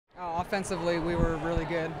Offensively, we were really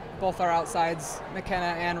good. Both our outsides,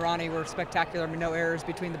 McKenna and Ronnie, were spectacular. I mean, no errors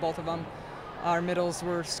between the both of them. Our middles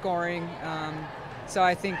were scoring. So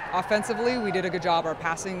I think offensively, we did a good job. Our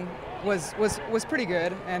passing was pretty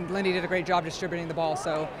good, and Lindy did a great job distributing the ball.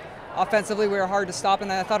 So offensively, we were hard to stop,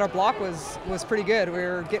 and I thought our block was pretty good. We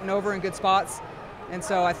were getting over in good spots, and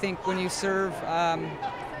so I think when you serve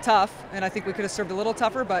tough, and I think we could have served a little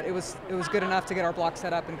tougher, but it was good enough to get our block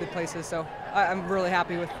set up in good places. So I'm really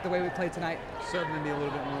happy with the way we played tonight. Subbed maybe a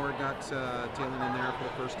little bit more, got Taylor in there for the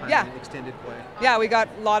first time in extended play. Yeah, we got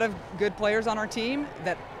a lot of good players on our team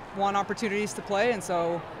that want opportunities to play, and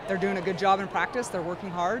so they're doing a good job in practice. They're working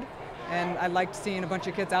hard, and I liked seeing a bunch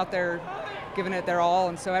of kids out there giving it their all,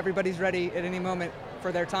 and so everybody's ready at any moment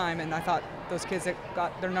for their time, and I thought those kids that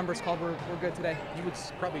got their numbers called were good today. You would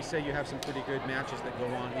probably say you have some pretty good matches that go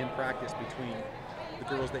on in practice between the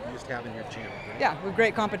girls that you just have in your channel, right? Yeah, we have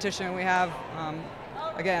great competition. We have,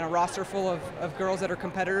 again, a roster full of girls that are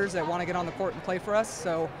competitors that want to get on the court and play for us,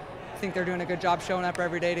 so I think they're doing a good job showing up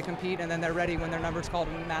every day to compete, and then they're ready when their number's called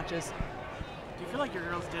in matches. Do you feel like your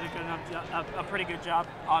girls did a pretty good job,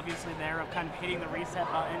 obviously, there of kind of hitting the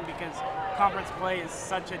reset button, because conference play is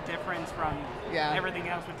such a difference from everything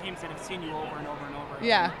else with teams that have seen you over and over and over?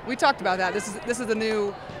 Yeah, we talked about that. This is the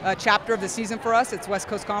new chapter of the season for us. It's West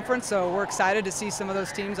Coast Conference, so we're excited to see some of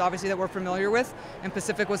those teams, obviously, that we're familiar with, and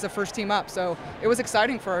Pacific was the first team up. So it was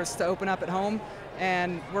exciting for us to open up at home,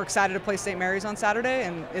 and we're excited to play St. Mary's on Saturday,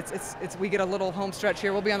 and we get a little home stretch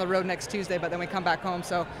here. We'll be on the road next Tuesday, but then we come back home.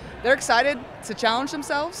 So they're excited to challenge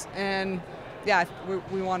themselves, and yeah,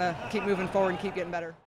 we want to keep moving forward and keep getting better.